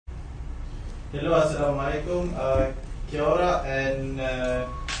Hello, Assalamualaikum, Kia ora, and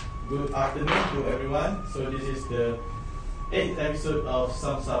good afternoon to everyone. So this is the 8th episode of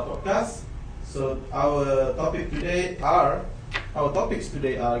Samsa Podcast. So our topics today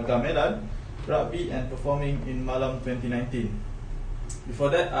are gamelan, rugby, and performing in Malam 2019. Before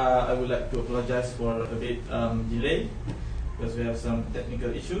that, I would like to apologize for a bit delay because we have some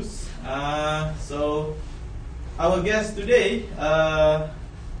technical issues. So our guest today,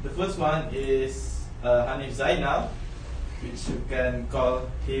 the first one is Hanif Zainal, which you can call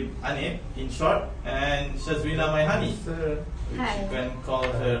him Hanif in short, and Shazwina Maihani, which Hi. you can call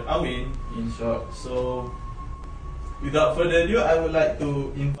her Awin in short. So without further ado, I would like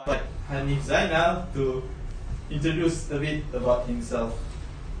to invite Hanif Zainal to introduce a bit about himself.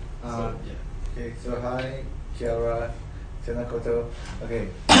 Okay, so hi, Kiara, Koto. Okay.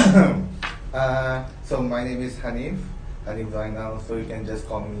 So my name is Hanif Zainal, so you can just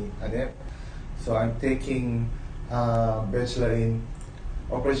call me Hanif. So I'm taking bachelor in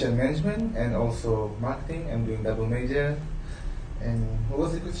operation management and also marketing. I'm doing double major. And what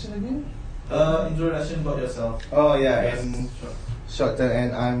was the question again? Introduction about yourself. Oh yeah, Yes, and sure. short term, and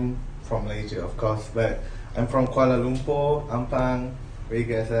I'm from Malaysia, of course, but I'm from Kuala Lumpur, Ampang, where you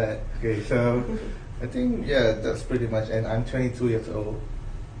guys at. Okay, so I think that's pretty much, and I'm 22 years old.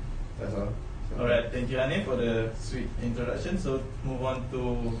 That's all. So, Alright, thank you Hanif for the sweet introduction. So move on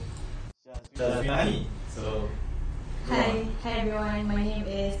to Shazwina. So go Hi, on. hi everyone. My name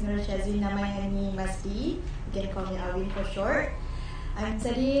is Nur Shazwina Maihani Masdi. You can call me Awin for short. I'm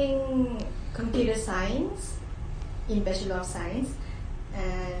studying computer science in Bachelor of Science,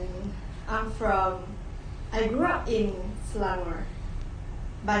 and I grew up in Selangor,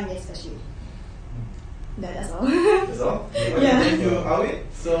 Bangi especially. That's all. That's all? Okay, Yeah. thank you Awit.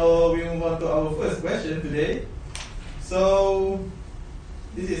 So we move on to our first question today. So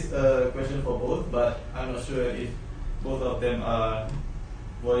this is a question for both, but I'm not sure if both of them are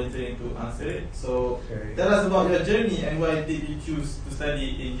volunteering to answer it. So Okay. tell us about your journey and why did you choose to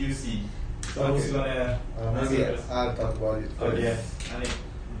study in UC? So who's Okay. gonna answer maybe first? I'll talk about it first. Okay, Hanif.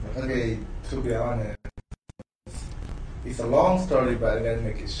 Okay, to be honest, it's a long story, but I'm gonna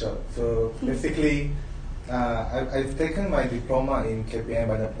make it short. So basically, I've taken my diploma in KPM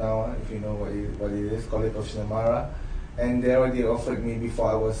Bandar Penawar, if you know what it is, College of Sinamara, and they already offered me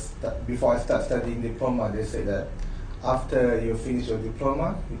before I start studying diploma. They said that after you finish your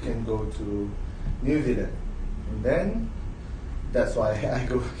diploma, you can go to New Zealand, and then that's why I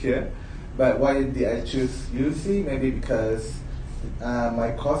go here. But why did I choose UC? Maybe because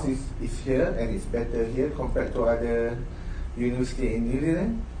my course is here and it's better here compared to other university in New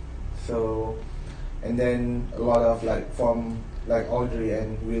Zealand. So, and then a lot of from Audrey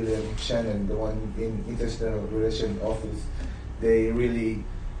and William Shannon, the one in International Relations Office, they really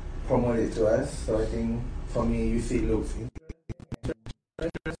promote it to us. So I think for me, UC looks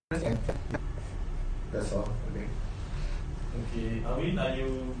interesting. That's all. Okay. Okay, Awin, are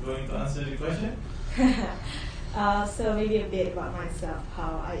you going to answer the question? So maybe a bit about myself,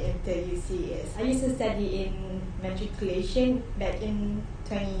 how I entered UC is I used to study in matriculation back in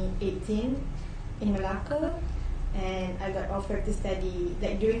 2018 in Malacca, and I got offered to study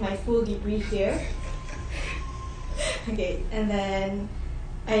during my full degree here. Okay, and then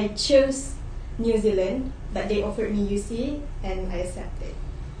I chose New Zealand, but they offered me UC and I accepted.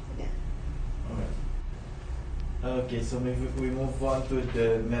 Yeah. Alright. Okay, so maybe we move on to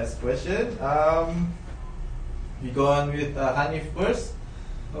the next question. We go on with Hanif first.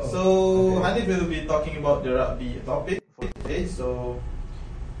 Oh, So okay. Hanif will be talking about the rugby topic for today. So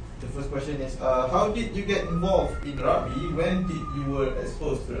the first question is, how did you get involved in rugby? When did you were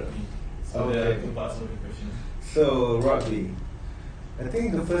exposed to rugby? So there are Okay. two parts of the question. So rugby. I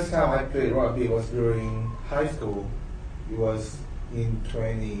think the first time I played rugby was during high school. It was in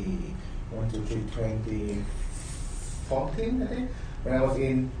 2014, I think, when I was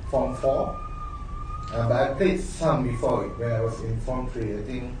in Form 4. But I played some before it when I was in Form 3. I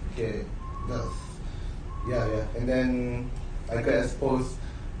think, And then I got exposed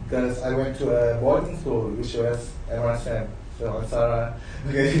because I went to a boarding school, which was MRSM. So Ansara,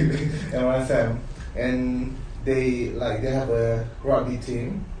 MRSM. And they have a rugby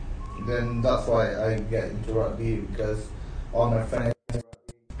team. Then that's why I get into rugby, because all my friends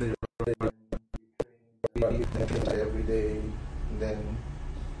play rugby every day. And then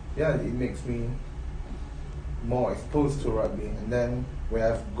it makes me more exposed to rugby. And then when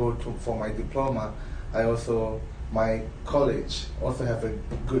I go for my diploma, my college also have a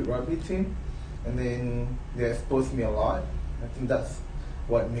good rugby team, and then they exposed me a lot. I think that's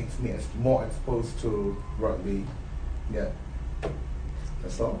what makes me more exposed to rugby. Yeah,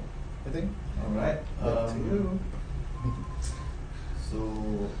 that's all. I think. Alright. Back to you. So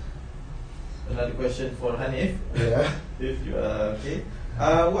another question for Hanif. Yeah. If you are okay.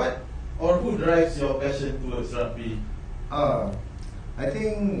 What or who drives your passion towards rugby? I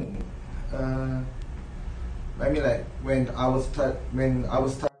think I mean like when I was starting, I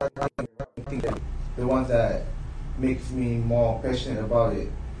think that the ones that makes me more passionate about it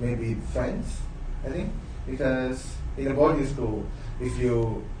maybe friends. I think because in a boarding school, if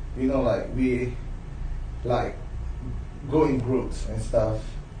you know like we like go in groups and stuff,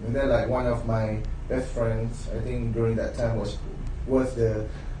 and then like one of my best friends, I think during that time was the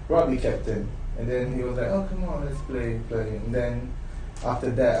rugby captain, and then he was like, oh come on, let's play, and then after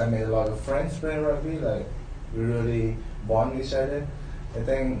that I made a lot of friends playing rugby, like we really bond with each other. I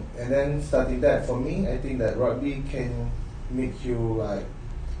think, and then starting that for me, I think that rugby can make you like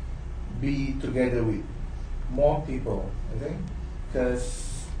be together with more people. I think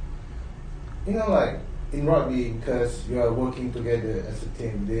because you know like in rugby, because you are working together as a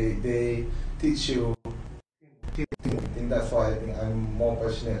team, they teach you. I think that's why I think I'm more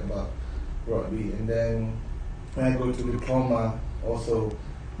passionate about rugby. And then when I go to diploma, also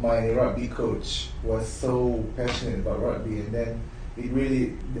my rugby coach was so passionate about rugby, and then it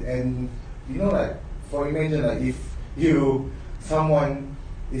really, and you know like for imagine like if someone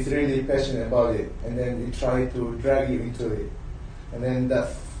is really passionate about it, and then they try to drag you into it, and then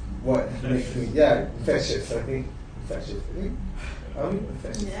that's what makes me infectious. I think infectious. I think. Are we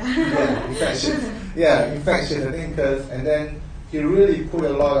infectious? Yeah. Infectious. Yeah, infectious. I think and then he really put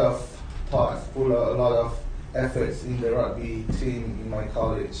a lot of thoughts, put a lot of efforts in the rugby team in my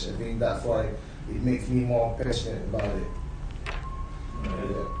college. I think that's why it makes me more passionate about it.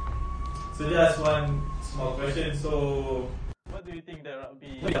 Yeah. So just one small question. So what do you think that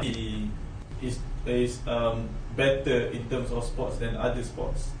rugby is better in terms of sports than other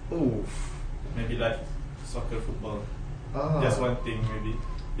sports? Oof. Maybe like soccer, football. Ah. Just one thing maybe.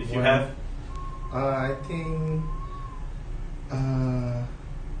 If you have. I think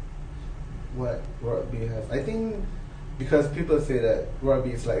what rugby has. I think because people say that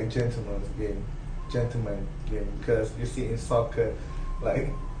rugby is like a gentleman game, because you see in soccer,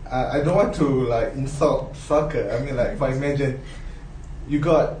 like I don't want to like insult soccer. I mean like if I imagine you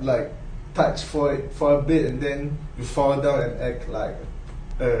got like touch for a bit and then you fall down and act like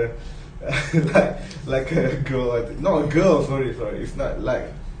like a girl. Not a girl. Sorry. It's not like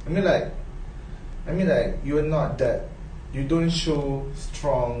I mean like you're not that. You don't show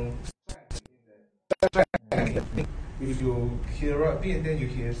strong. If you hear rugby and then you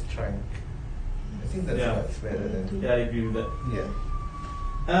hear strength, I think that's much better than. Yeah, I agree with that. Yeah.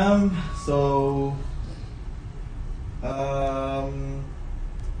 So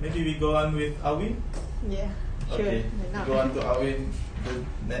maybe we go on with Awin. Yeah. Sure. Okay. Why not? Go on to Awin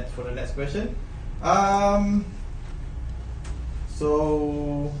for the next question.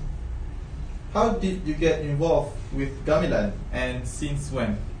 So how did you get involved with Gamelan and since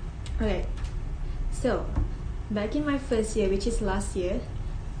when? Okay. So, back in my first year, which is last year,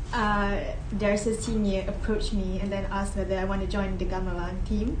 there's a senior approached me and then asked whether I want to join the Gamelan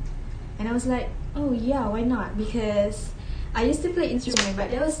team. And I was like, oh yeah, why not? Because I used to play instrument,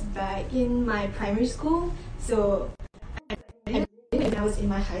 but that was back in my primary school. So, I when I was in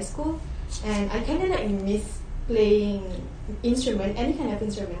my high school, and I kind of like miss playing instrument, any kind of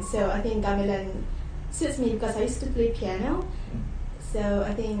instrument. So I think Gamelan suits me because I used to play piano. So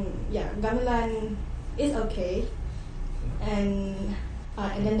I think Gamelan is okay. And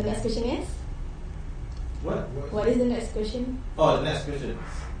then the next question is? What is the next question? Oh, the next question.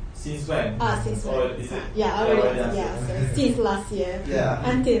 Since when? Since when? Or is it? So since last year. Yeah.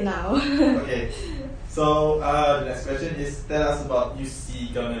 Until now. Okay. So the next question is, tell us about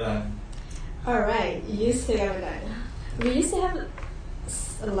UC Gamelan. Alright, UC Gamelan. We used to have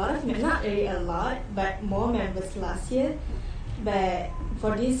a lot of members, not really a lot, but more members last year. But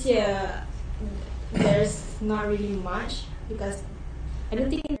for this year, there's not really much because I don't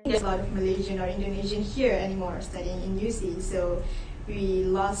think there's a lot of Malaysian or Indonesian here anymore studying in UC. So we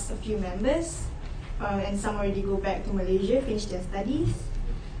lost a few members, and some already go back to Malaysia, finish their studies.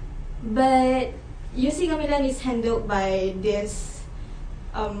 But UC Gamelan is handled by this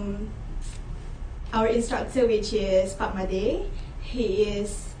our instructor, which is Pak Made.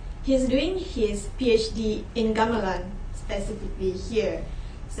 He's doing his PhD in Gamelan specifically here.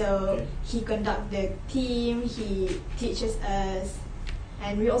 So he conducts the team, he teaches us,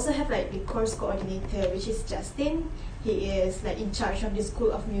 and we also have like the course coordinator, which is Justin. He is like in charge of the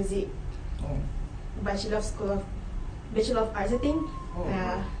School of Music, Bachelor of Arts, I think. Oh.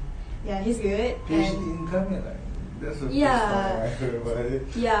 Yeah, he's good. PhD in Gamelan. That's the Yeah. first time I heard about it.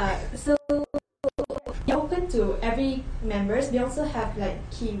 Yeah, so we're open to every members. We also have like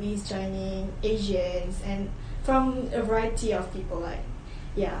Kiwis joining, Asians, and from a variety of people. Like,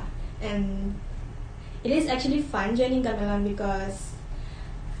 yeah, and it is actually fun joining gamelan because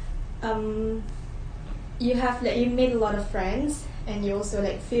you have like you made a lot of friends, and you also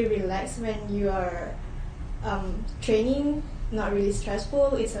like feel relaxed when you are training. Not really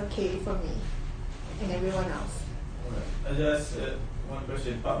stressful. It's okay for me and everyone else. Alright. Just one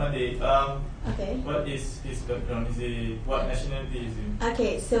question, Pak Made. Okay. What is his background? Is he what nationality is he?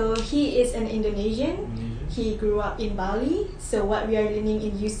 Okay, so he is an Indonesian. Indonesian. He grew up in Bali. So what we are learning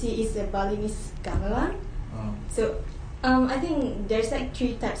in UC is the Balinese gamelan. Oh. So I think there's like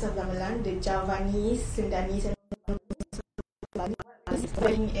 3 types of gamelan: the Javanese, Sundanese, and Balinese.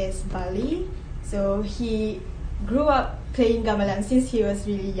 One is Bali. So he grew up playing gamelan since he was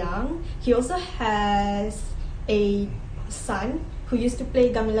really young. He also has a son who used to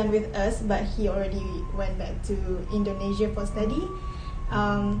play gamelan with us, but he already went back to Indonesia for study.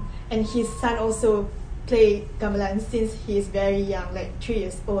 And his son also played gamelan since he is very young, like 3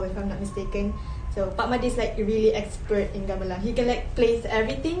 years old if I'm not mistaken. So Pak Made is like really expert in gamelan. He can like play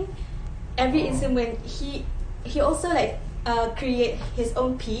everything, every instrument. He also like create his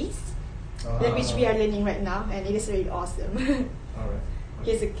own piece, which we are learning right now, and it is really awesome. Alright.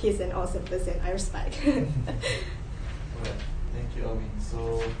 He's an awesome person. I respect. Alright, thank you, Alvin.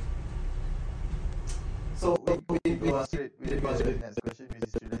 So we go on straight to the next question, which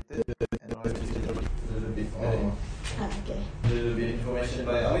is related, and already a little bit, Okay. a little bit information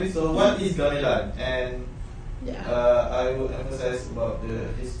by Alvin. So what is gamelan? And Yeah. I will emphasize about the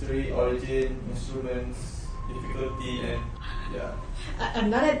history, origin, instruments, difficulty, and yeah. I'm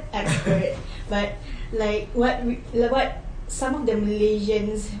not an expert, but like what some of the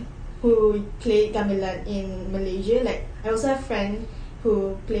Malaysians who play gamelan in Malaysia, like I also have a friend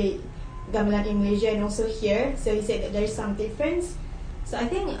who played gamelan in Malaysia and also here. So he said that there is some difference. So I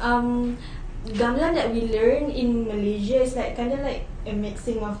think gamelan that we learn in Malaysia is like kind of like a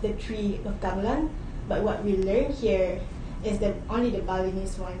mixing of the 3 of gamelan, but what we learn here is only the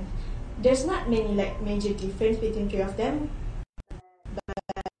Balinese one. There's not many like major difference between 3 of them.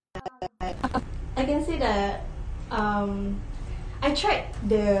 I can say that I tried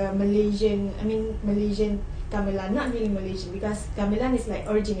the Malaysian gamelan, not really Malaysian because gamelan is like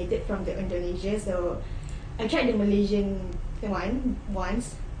originated from the Indonesia. So I tried the Malaysian one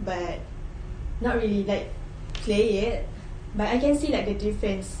once, but not really like play it. But I can see like the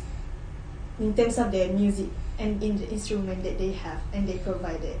difference in terms of the music and in the instrument that they have and they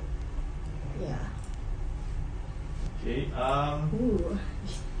provided. Yeah. Okay. Ooh.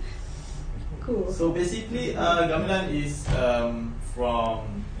 Cool. So basically, gamelan is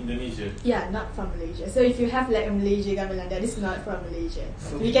from Indonesia. Yeah, not from Malaysia. So if you have like a Malaysia gamelan, that is not from Malaysia.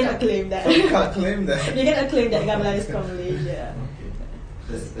 So We cannot claim that. So we can't claim that. We cannot claim that gamelan is from Malaysia.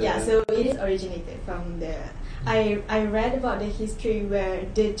 Okay. Yeah, so it is originated from the. I read about the history where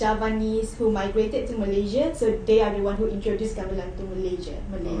the Javanese who migrated to Malaysia, so they are the one who introduced gamelan to Malaysia.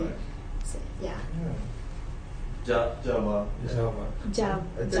 Alright. So, yeah. Java. Java. I thought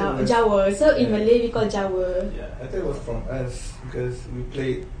it was- Jawa. So in Yeah. Malay we call Jawa. Yeah. I thought it was from us because we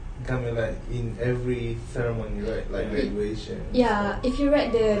played gamelan in every ceremony, right? Like graduation. and Yeah, stuff. if you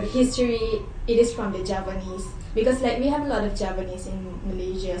read the history, it is from the Javanese because like we have a lot of Javanese in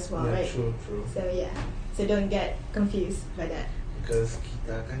Malaysia as well, Yeah, right? true. So yeah, so don't get confused by that. Because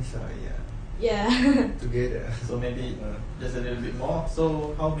kita kan saya Yeah. together. So maybe just a little bit more.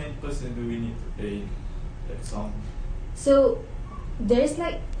 So how many person do we need to play that song? So there's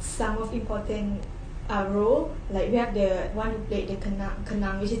like some of important role. Like we have the one who played the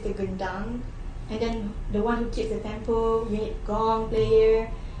kenang, which is the gendang, and then the one who keeps the tempo. We need gong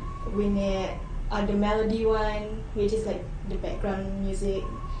player. We need the melody one, which is like the background music,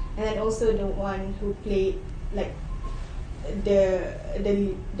 and then also the one who played like the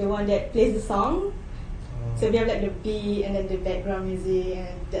one that plays the song. So we have like the beat and then the background music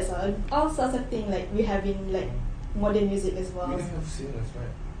and that's all sorts of things like we have in like modern music as well. We don't have singers, right?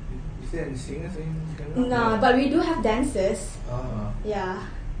 Is there any singers in gamelan? No, but we do have dancers. Yeah.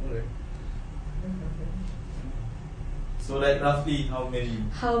 Alright. So like roughly how many?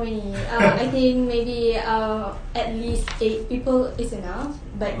 How many? I think maybe at least 8 people is enough,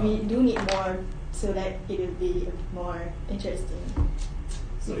 but we do need more so that it will be more interesting.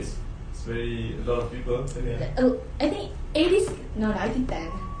 So it's very a lot of people. Yeah. I think 8 is no, I think 10.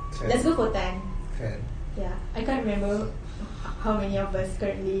 10. Let's go for 10. 10. Yeah, I can't remember how many of us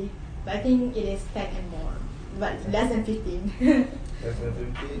currently, but I think it is 10 and more, but less than 15. Less than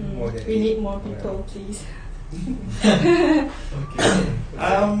 15, more than We 8. need more people, please. Okay.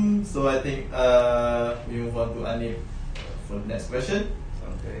 So I think we move on to Anif for the next question.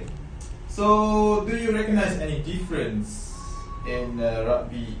 Okay. So, do you recognize any difference in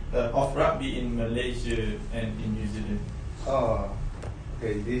rugby in Malaysia and in New Zealand? Oh,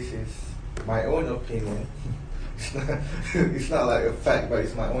 okay. This is my own opinion. It's not like a fact, but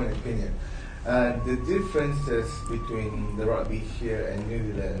it's my own opinion. The differences between the rugby here and New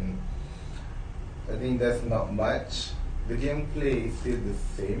Zealand, I think there's not much. The gameplay is still the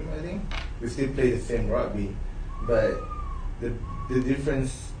same. I think we still play the same rugby, but the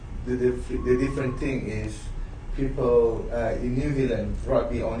difference, the different thing is people in New Zealand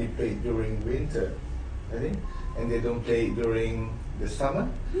rugby only play during winter, I think, and they don't play during the summer.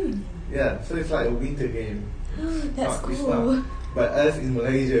 Yeah, so it's like a winter game. That's It's cool. not. But us in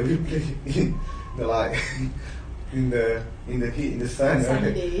Malaysia, we play in the like in the heat, in the sun. Sunny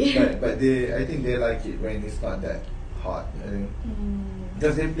Right? day. But I think they like it when it's not that hot. I think.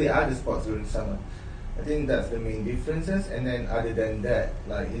 Because they play other sports during summer. I think that's the main differences. And then other than that,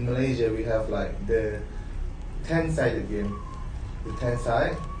 like in Malaysia, we have like the 10-sided game, the 10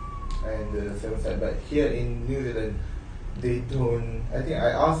 side and the 7 side. But here in New Zealand, they don't. I think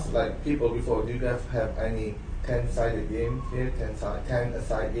I asked like people before, do you guys have any 10-sided game here,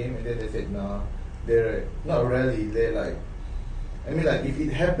 10-a-side game? And then they said no, they're not really. They're like, I mean, like if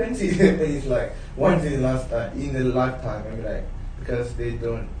it happens, it happens like once in the lifetime. I mean, like because they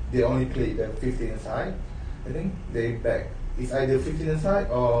only play the 15-a-side. I think they back. It's either 15-a-side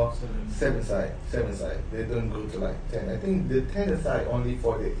or 7-a-side. 7-a-side. They don't go to like 10. I think the 10-a-side only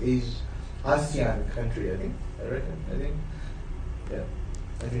for the ASEAN country. I think. I reckon. I think. Yeah,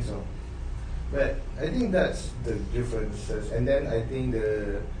 I think so. But I think that's the differences. And then I think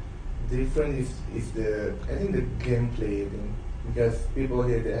the difference is the gameplay. I think because people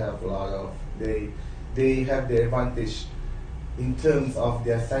here they have a lot of they have the advantage in terms of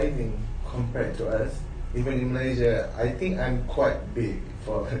their sizing compared to us. Even in Malaysia, I think I'm quite big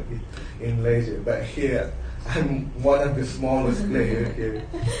for in Malaysia, but here I'm one of the smallest players here.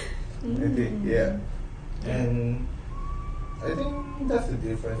 I think, yeah. And I think that's the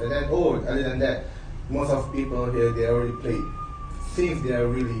difference. And then, other than that, most of people here, they already played since they are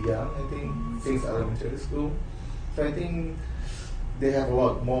really young, I think, since elementary school. So I think they have a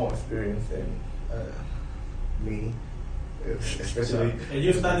lot more experience than me, especially. And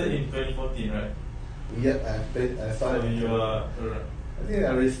you started in 2014, right? Yeah, I started. So you are I think I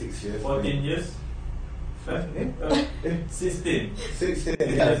already 6 years. 14 years? 16. 16,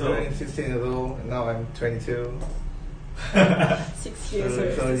 Years yeah, old. 16 years old, and now I'm 22. 6 years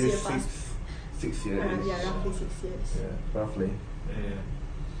or So 6 you're years past. 6 years. Yeah, roughly 6 years. Yeah, roughly. Yeah.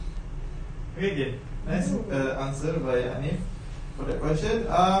 Okay, good. Nice answer by Hanif for that question.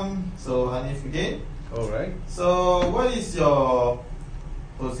 So Hanif again. Alright. So what is your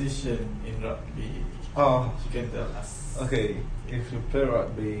position in rugby? Oh, You can tell us. okay. If you play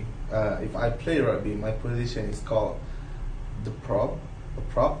rugby, if I play rugby, my position is called the prop,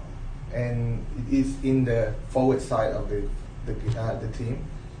 and it is in the forward side of the team.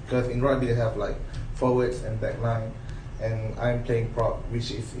 Because in rugby they have like forwards and back line, and I'm playing prop,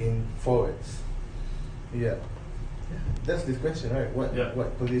 which is in forwards. Yeah, that's this question, right?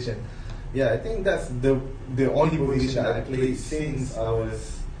 What position? Yeah, I think that's the only position I played since I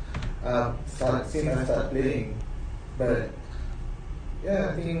was since I started playing. But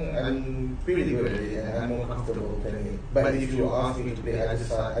yeah, I think I'm pretty good at it and I'm more comfortable playing it. But if you ask me to play at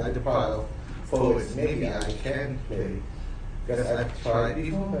the part of forwards, maybe I can play because I've tried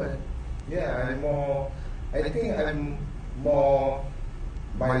before. But yeah, I think I'm more.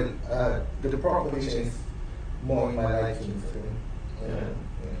 The prop position is more in my liking. So, yeah.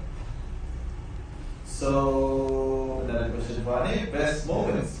 So another question for Hanif. Best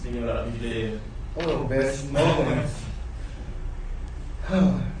moments in your rugby play? Oh, best moments.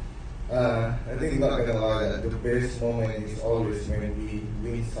 I think not gonna lie, that the best moment is always when we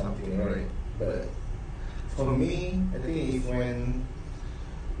win something, right? But for me, I think it's when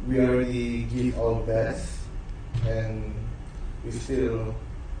we already give our best and we still.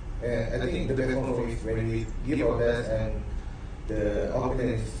 And I think the best moment is when we give our best and the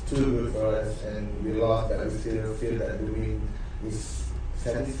opponent is too good for us and we lost, but we still feel that the win is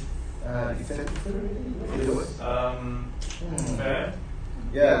satisfactory. Fair.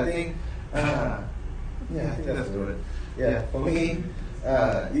 Yeah, I think. I think that's good. Yeah, for me,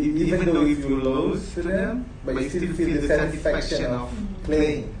 even though if you lose to them, but you still feel the satisfaction of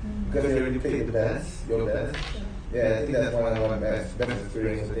playing because you already played the best, your best. Yeah, I think that's one of my best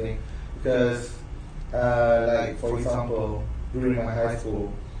experience. I think because, like for example, during my high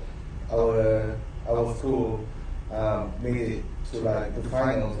school, our our school made it to like the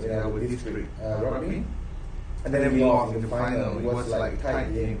finals in our district rugby, and then we lost in the final. It was like a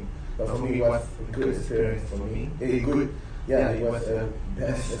tight game, but for me it was a good experience for me. It was a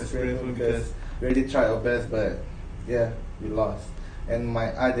best experience because we did try our best, but yeah, we lost. And my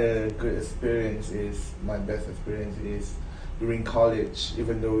other good experience is, my best experience is during college.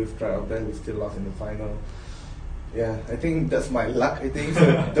 Even though we've tried our best, we still lost in the final. Yeah, I think that's my luck, I think.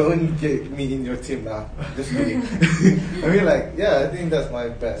 So don't get me in your team now. Just kidding. I mean, like, yeah, I think that's my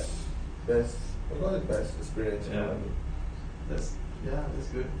best experience. Yeah. That's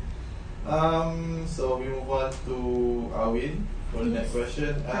good. So we move on to Awin for the next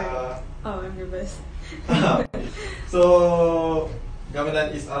question. I'm nervous. So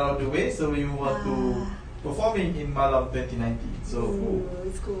gamelan is out of the way, so we move on to performing in Malam 2019. So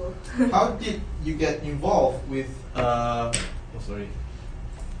it's cool. how did you get involved with how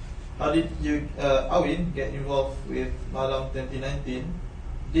did you Awin get involved with Malam 2019?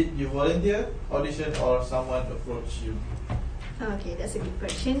 Did you volunteer, audition, or someone approach you? Okay, that's a good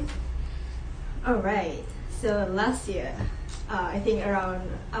question. Alright, so last year, I think around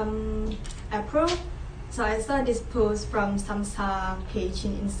April, so I saw this post from Samsa page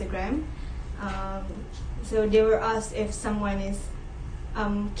in Instagram. So they were asked if someone is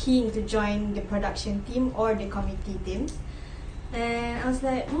keen to join the production team or the committee team. And I was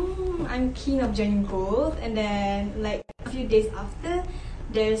like, I'm keen of joining both. And then like a few days after,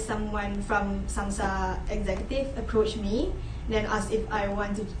 there's someone from Samsa executive approached me, then asked if I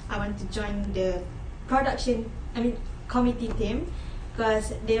want to join the committee team,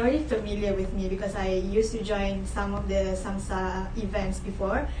 because they're already familiar with me because I used to join some of the Samsa events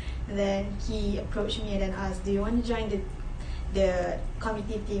before. And then he approached me and then asked, do you want to join the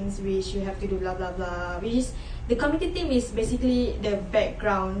committee teams, which you have to do blah blah blah, which is, the committee team is basically the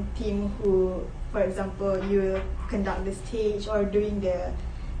background team who, for example, you conduct the stage or doing the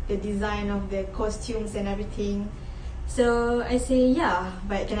design of the costumes and everything. So I say, yeah,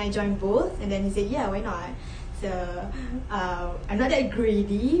 but can I join both? And then he said, yeah, why not? So I'm not that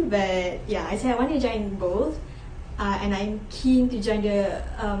greedy, but yeah, I said I want to join both, and I'm keen to join the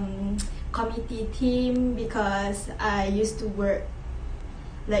committee team because I used to work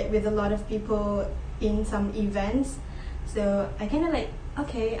like with a lot of people in some events. So I kind of like,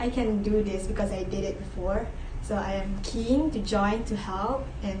 okay, I can do this because I did it before. So I am keen to join, to help,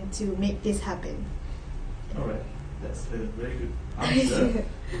 and to make this happen. Alright, that's a very good answer.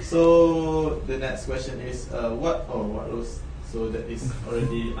 So the next question is so that is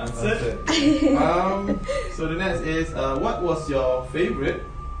already answered. So the next is what was your favorite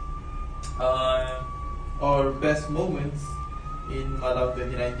or best moments in Malam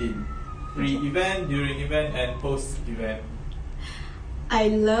 2019? Pre-event, during event, and post-event. I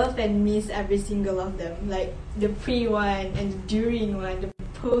love and miss every single of them, like the pre one and the during one, the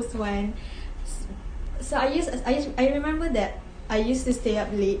post one. So I remember that I used to stay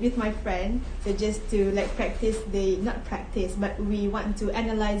up late with my friend, so just to like but we want to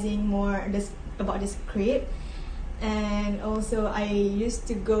analyzing more about the script. And also I used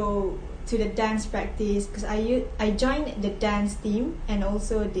to go to the dance practice because I joined the dance team and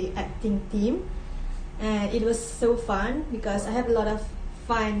also the acting team, and it was so fun because I have a lot of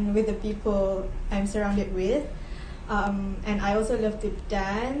fun with the people I'm surrounded with, and I also love to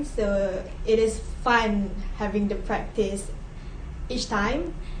dance, so it is fun having the practice each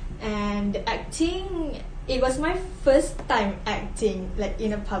time. And acting, it was my first time acting like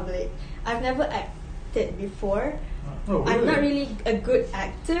in a public. I've never acted before. Oh, really? I'm not really a good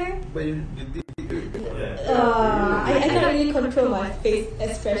actor. But you did it. I cannot really control my face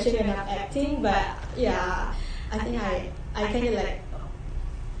expression when I'm acting, but yeah, I think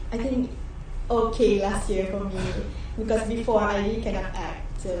I think okay last year for me because before I really cannot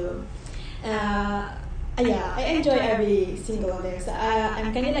act. So I enjoy every single of them. So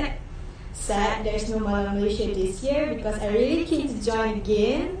I'm kind of like sad there's no Malam Malaysia this year because I really keen to join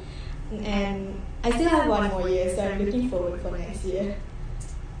again, and I still have one more year, so I'm looking forward for next year.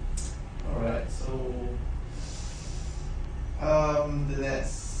 Alright, so the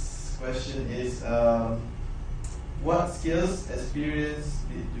next question is what skills, experience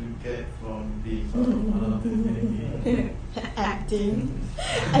did you get from being Acting.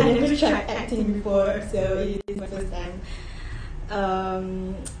 I never tried acting before, so it is my first time.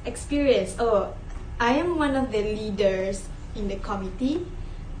 Experience. Oh, I am one of the leaders in the committee.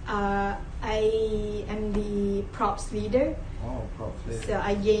 I am the props leader. Oh, props leader. So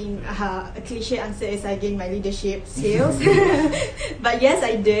I gain a cliche answer is I gain my leadership skills. But yes,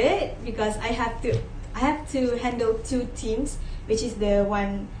 I did because I have to handle two teams, which is the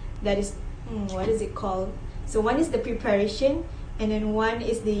one that is what is it called? So one is the preparation, and then one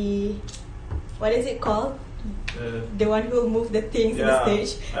is the, what is it called? The one who will move the things in the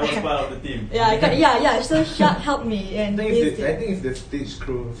stage. I was part of the team. So Shaq helped me and I think it's the stage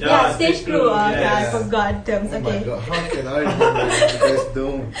crew. stage crew. I forgot terms. Oh Okay. my god, how can I remember? You guys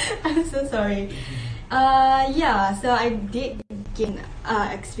don't. I'm so sorry. So I did gain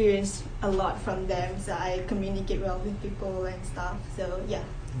experience a lot from them. So I communicate well with people and stuff. So yeah.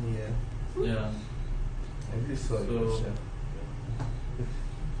 Yeah. I really saw it. So-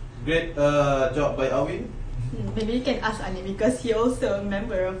 Great job by Awin. Maybe you can ask Ani because he also a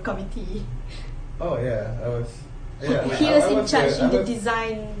member of committee. Oh yeah, I was. He Yeah, was I in charge in the was-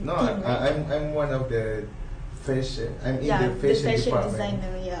 design No, team, right? I'm one of the fashion. I'm in Yeah, the fashion department.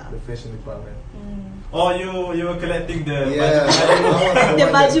 designer. Yeah. The fashion department. Oh, you were collecting the Yeah, I was The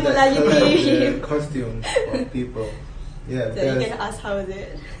one baju that Melayu collect team. the costumes of people. Yeah, So you because can ask how is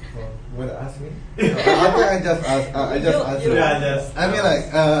it? wanna ask me? I just asked. I just You- answered. Yeah, just. I mean, like,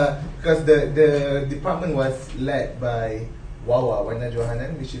 because the department was led by Wawa Wana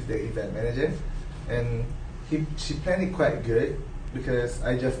Johanan, which is the event manager, and she planned it quite good because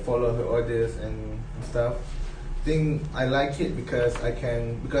I just follow her orders and stuff. Think I like it because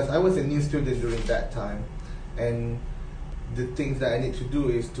I was a new student during that time, and the things that I need to do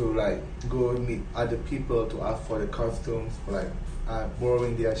is to like go meet other people to ask for the costumes, for like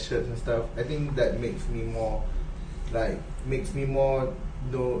borrowing their shirts and stuff. I think that makes me more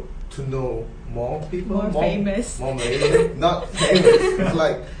to know more people, More famous. more not famous. It's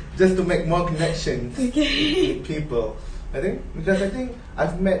like just to make more connections with people. I think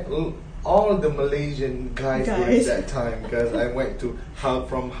I've met all the Malaysian guys during that time because I went to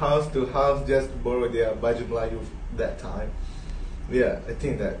from house to house just to borrow their baju Melayu that time. Yeah, I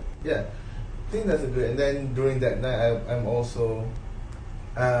think that's a good. And then during that night, I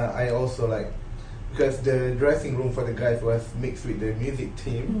also like, because the dressing room for the guys was mixed with the music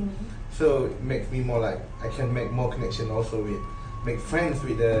team, so it makes me more like I can make more connection also make friends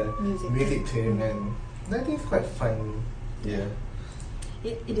with the music team, and I think it's quite fun. Yeah.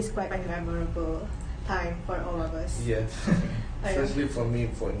 It is quite a memorable time for all of us. Yes, especially for me,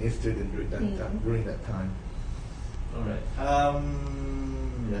 for a new student during that time. Alright.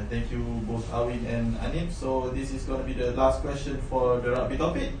 Thank you both Awin and Anip. So this is going to be the last question for the rugby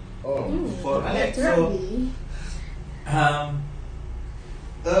topic. Oh, For Alex. That's So, rugby.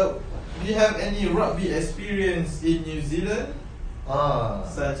 do you have any rugby experience in New Zealand,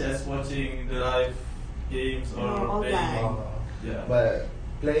 such as watching the live games or All playing? live. Yeah. But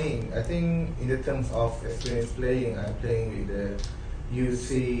playing, I think in the terms of experience playing, I'm playing with the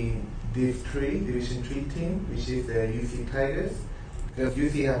UC Division 3 team, which is the UC Tigers. Because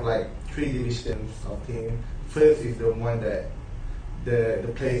UC have like 3 divisions of team. First is the one that the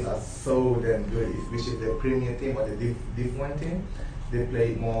players are so damn good, which is the Premier team or the Div 1 team. They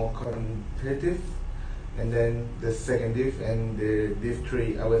play more competitive. And then the second Div and the Div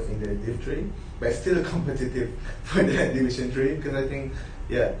 3, I was in the Div 3, but still competitive for the Division 3 because I think,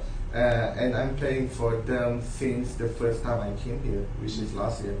 and I'm playing for them since the first time I came here, which is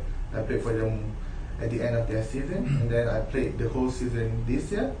last year. I played for them at the end of their season, and then I played the whole season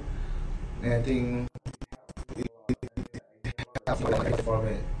this year. And I think for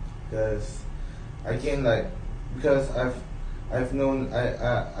me, because again, like, because I've known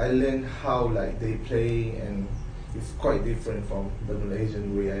I learned how like they play, and it's quite different from the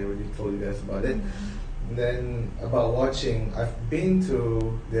Malaysian way. I already told you guys about it. And then about watching, I've been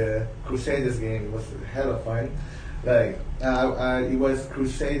to the Crusaders game. It was a hell of fun. Like it was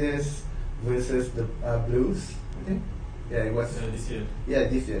Crusaders versus the Blues, I think. Yeah, it was this year. Yeah,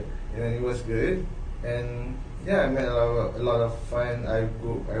 this year, and then it was good. And yeah, I met a lot of fun. I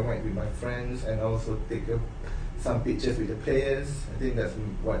went with my friends and also take some pictures with the players. I think that's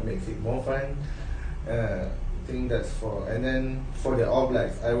what makes it more fun. I think that's for. And then for the All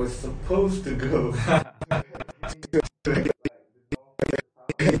Blacks, I was supposed to go,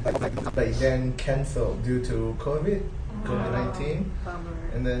 but then cancelled due to COVID-19. Bummer.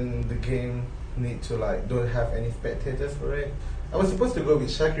 And then the game don't have any spectators for it. I was supposed to go with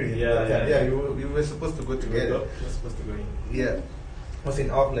Shakri. Yeah. We were supposed to go together. You're supposed to go in. Yeah, I was in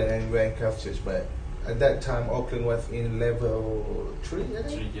Auckland and we were in Christchurch, but at that time Auckland was in level 3, I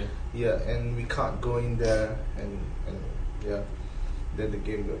think. 3, yeah. Yeah, and we can't go in there, and yeah, then the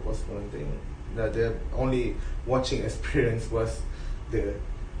game got postponed. The only watching experience was the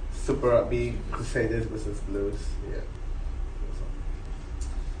Super Rugby Crusaders versus Blues. Yeah.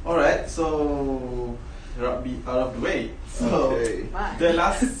 Alright, so rugby out of the way. So Okay. Wow. the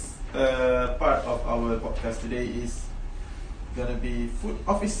last part of our podcast today is gonna be food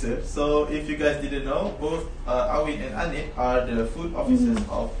officer. So if you guys didn't know, both Awin and Anit are the food officers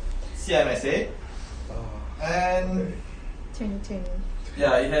of CMSA. And 2020.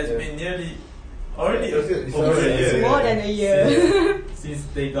 yeah, it has been nearly already It's over a already- year. More than a year. Since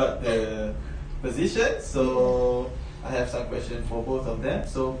they got the position. So I have some questions for both of them.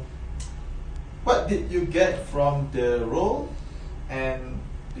 So what did you get from the role, and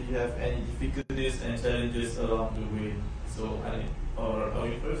do you have any difficulties and challenges along the way? So Anit or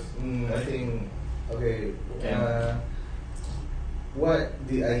Awin first? I think, okay, Okay. what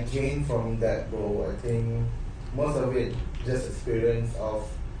did I gain from that role? I think most of it just experience of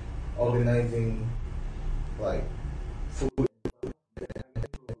organizing like food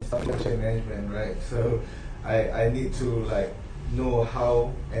supply chain management, right? So I need to like know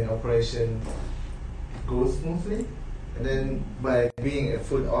how an operation goes smoothly, and then by being a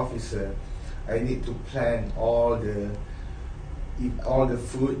food officer, I need to plan all the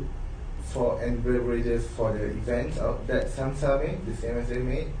food for and beverages for the events that Samsa made, the CMSA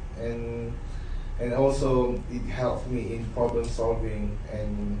made, and also it helps me in problem solving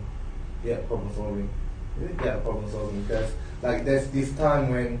and problem solving because like there's this time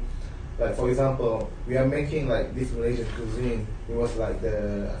when, like for example, we are making like this Malaysian cuisine. It was like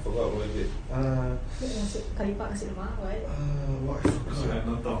I forgot what is it. Kari pak nasi lemak, what? What I forgot.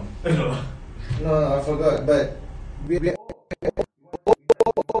 Notong. No, I forgot. But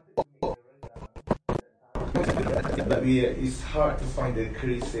it's hard to find the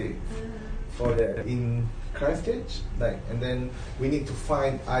curry for the in Christchurch, like, and then we need to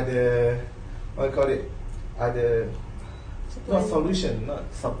find other, what I call it, other, not solution, not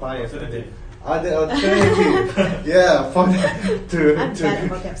supplier, Alternative. other alternative, yeah, for I'm bad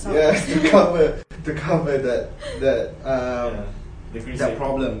about that, sorry. yeah, to cover that The that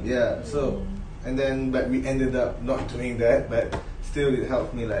problem, yeah. So, and then but we ended up not doing that, but still it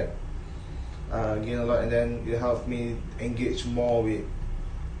helped me like gain a lot, and then it helped me engage more with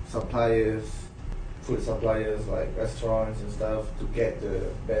suppliers, food suppliers like restaurants and stuff to get the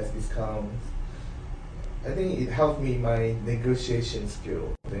best discounts. I think it helped me my negotiation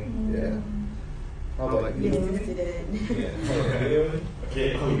skill. I think, yeah. How about you? Yes, student. Yeah.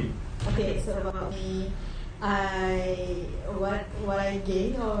 Okay, Awin. Okay, so about me, what I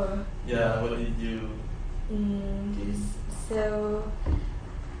gain or Yeah, what did you so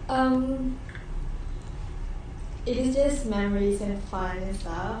it is just memories and fun and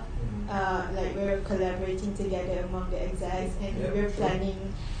stuff. Like we're collaborating together among the execs, and Yeah, we're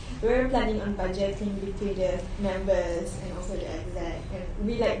sure. planning on budgeting between the members and also the exec, and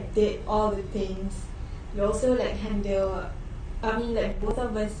we like did all the things. We also like handle, I mean like both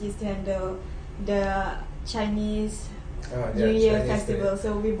of us used to handle the Chinese New Year Chinese festival, New Year.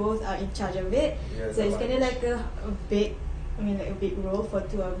 so we both are in charge of it. Yeah, So it's kind of much. like a big role for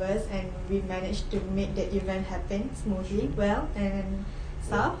two of us, and we managed to make the event happen smoothly, well, and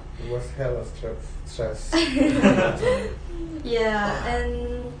stuff. It was hell of stress. Yeah,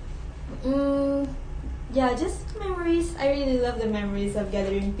 and yeah, just memories. I really love the memories of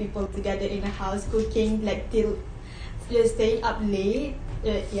gathering people together in a house, cooking like till just staying up late.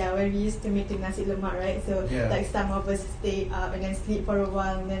 Yeah, when we used to make the nasi lemak, right? So Yeah. like some of us stay up and then sleep for a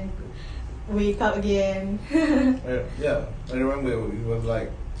while and then wake up again. Yeah, I remember it was like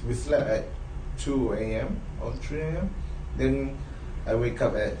we slept at 2 a.m. or 3 a.m. Then I wake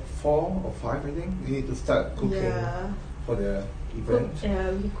up at 4 or 5, I think. We need to start cooking Yeah. for the event.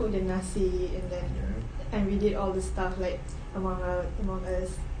 We cooked the nasi and then and we did all the stuff like among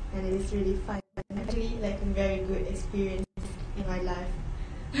us, and it is really fun. Actually, like a very good experience in my life.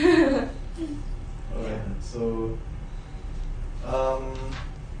 Alright, so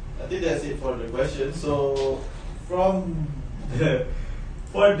I think that's it for the question. So from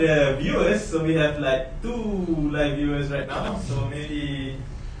for the viewers, so we have like 2 live viewers right now. So maybe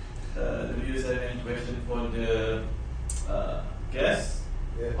the viewers have any question for the guests,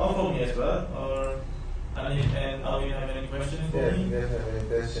 Yeah. or for me as well, or Anit and Awin have any questions for Yeah, me? you guys have any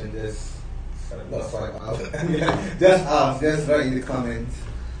question, just not swipe out. Just ask, just write in the comments.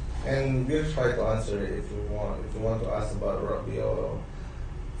 And we'll try to answer it if you want. If you want to ask about rugby or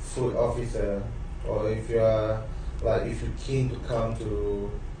food officer, or if you are like if you're keen to come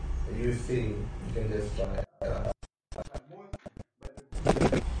to UC, you can just try.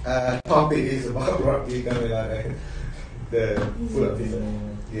 Topic is about rugby coming out and the food officer.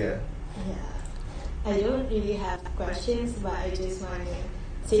 Yeah. Yeah. I don't really have questions, but I just want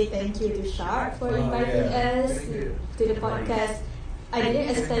to say thank you to Sharp for inviting us Thank you. to the podcast. I didn't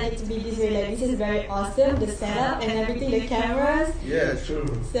expect it to be this way. Like, this is very awesome, the setup and everything, the cameras. Yeah, true.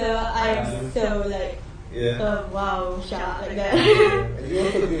 So I'm so like Yeah. Wow, shout like that. And you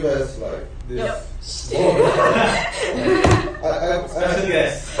also give us like this. Yep. Special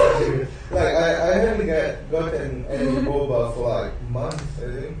guest. I haven't gotten any boba for like months, I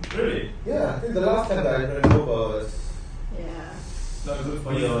think. Really? Yeah, I think the last time that I drank boba was. Yeah. Not good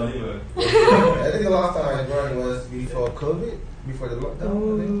for your liver. I think the last time I drank was before COVID, before the lockdown. I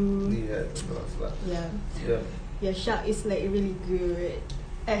Ooh. think. Yeah, the last one. Yeah. Yeah. Yeah, Shark is like really good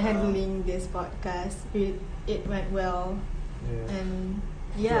at handling this podcast. It went well, Yeah. and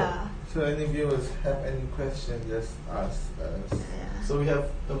yeah. So any viewers have any questions, just ask us. Yeah. So we have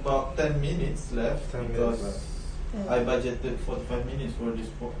about 10 minutes left 10 minutes because left. I budgeted 45 minutes for this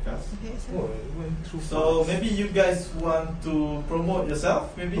podcast. Okay, Oh, so it went too So fast. maybe you guys want to promote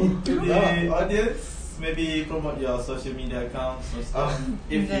yourself, maybe to the Yeah. audience. Maybe promote your social media accounts or stuff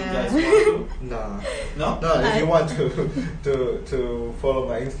if you Nah. guys want to. Nah. No? No, if you I- want to follow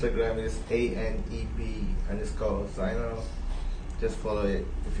my Instagram, it's ANEB_Zainal. Just follow it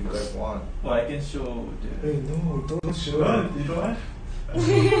if you guys want. Well, I can show the. No, don't show You don't want?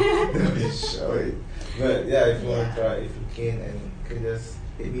 Don't show it. But yeah, if you want Yeah. to try, if you can just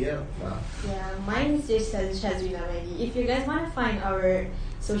hit me up. Nah. yeah, mine is just Shazwina Mehdi. If you guys want to find our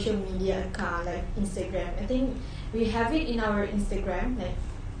social media account like Instagram, I think we have it in our Instagram. Like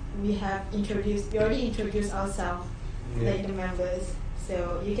we already introduced ourselves, Yeah. like the members.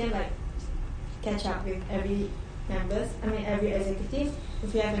 So you can like catch up with every every executive.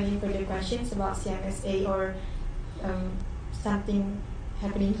 If you have any further questions about CMSA or something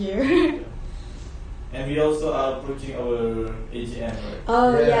happening here. And we also are approaching our AGM, right?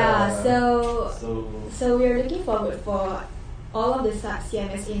 Oh Yeah. yeah, so So we are looking forward for all of the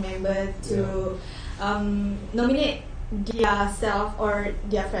CMSA members to nominate their self or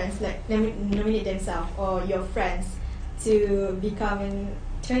their friends, like nominate themselves or your friends to become an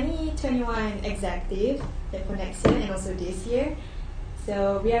 2021 executive, like for next year and also this year.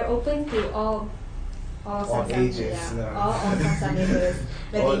 So we are open to all Samsung, ages, no. all Samsung members,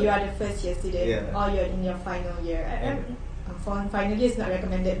 whether All- you are the first year student Yeah. or you're in your final year. For final year is not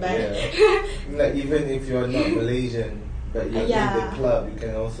recommended, but Yeah. Like even if you're not Malaysian, but you're Yeah. in the club, you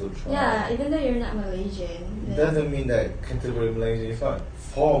can also try. yeah, even though you're not Malaysian, It doesn't mean that Canterbury Malaysian is not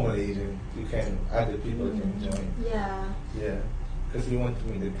for Malaysian. You can, other people can join. yeah. Yeah, because we want to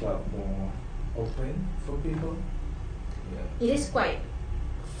make the club more open for people. Yeah. It is quite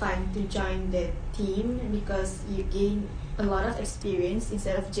fun to join the team because you gain a lot of experience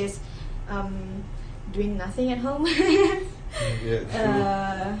instead of just doing nothing at home. Yeah,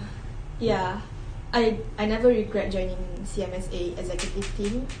 true. Yeah, I never regret joining CMSA executive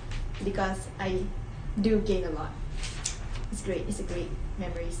team because I do gain a lot. It's great. It's a great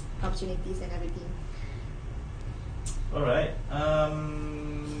memories, opportunities, and everything. all right.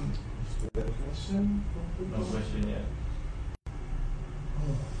 Is there a question? No question yet.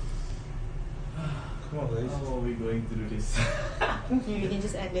 Come on, guys. How are we going to do this? We can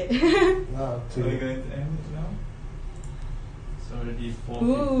just end it. Now, Are we going to end it now? It's already 4:50.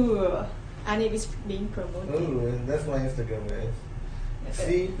 Ooh, Anib is being promoted. Oh, and that's my Instagram, guys.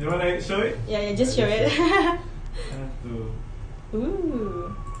 See? You wanna show it? Yeah, just show it. I have to.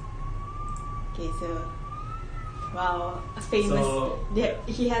 Ooh. Okay, so wow, a famous. So-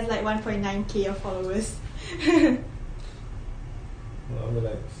 He has like 1.9k of followers. I'm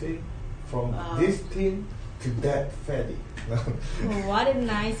like, see? From Wow. this team to that fatty. What a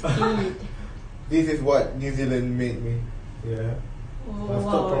nice feed. This is what New Zealand made me. Yeah. Oh, I'll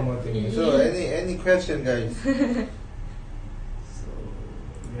stop promoting it. So any question, guys? So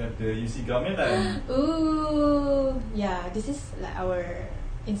we have the UC Gamelan. Ooh, yeah. This is like our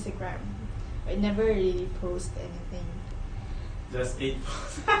Instagram. I never really post anything. Just 8.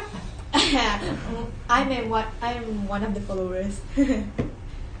 I'm one of the followers.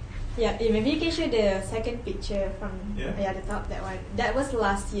 Yeah, maybe you can show the second picture from Yeah. the top, that one. That was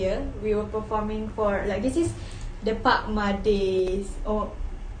last year. We were performing for like this is the Pak Made's own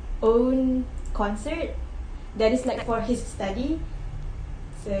concert. That is like for his study.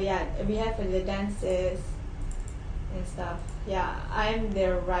 So yeah, we have the dances and stuff. Yeah, I'm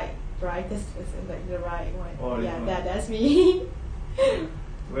the brightest person, like the right one. Oh, this yeah, one. that's me.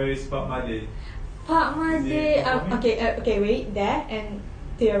 Where is Pak Made? Pak Is Made. he performing? Okay, wait, there and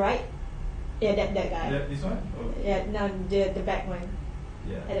to your right. Yeah, that guy. This one? Oh. Yeah, no, the back one.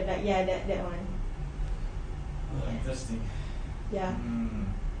 Yeah. At the back, yeah, that one. Oh, interesting. Yeah. Mm.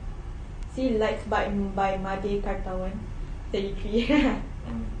 See, liked by Made Kartawan, 33.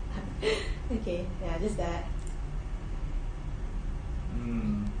 Mm. Okay, yeah, just that.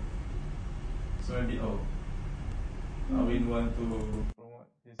 Mm. So maybe I wouldn't want to promote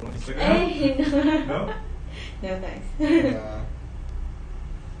He's on Instagram. Hey, No? no, thanks.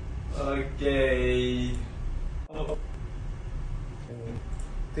 Okay. Oh,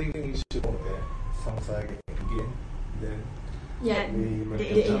 Thinking you should go there. Sounds like again. Then Yeah, we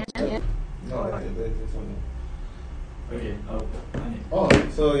yeah. No, that's all. okay. Oh,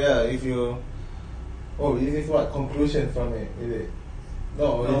 so yeah, if you. Oh, is this what conclusion from it? Is it?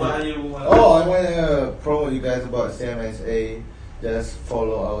 No. No, is what it- are you? Oh, I want to promote you guys about CMSA. Just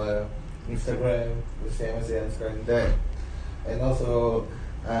follow our Instagram, the CMSA Instagram, that, and also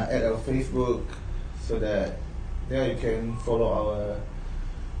add our Facebook, so that there you can follow our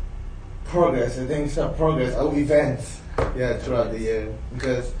progress. I think it's not progress, our events. Yeah, throughout the year,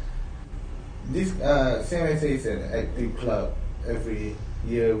 because this CMSA is an active club. Every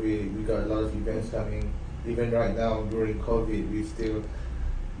year we got a lot of events coming. Even right now during COVID, we still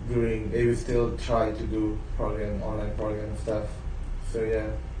try to do online program stuff. So yeah,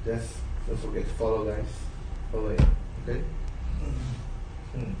 just don't forget to follow, guys. Follow it, okay?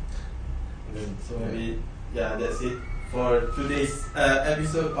 And then, So maybe that's it for today's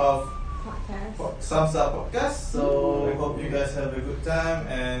episode of Podcast. Samsa Podcast. So I hope you guys have a good time,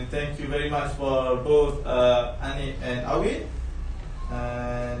 and thank you very much for both Anit and Awin.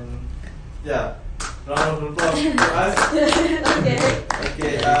 And yeah, round of applause to us. Okay.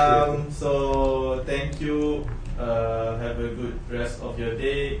 Okay. So thank you. Have a good rest of your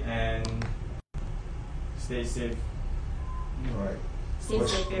day and stay safe. alright. Stay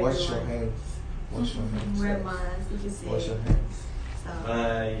safe, Wash your everyone. hands. Wash your hands. Wear guys. mask if you Wash say. your hands. So,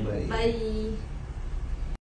 Bye. Bye. bye.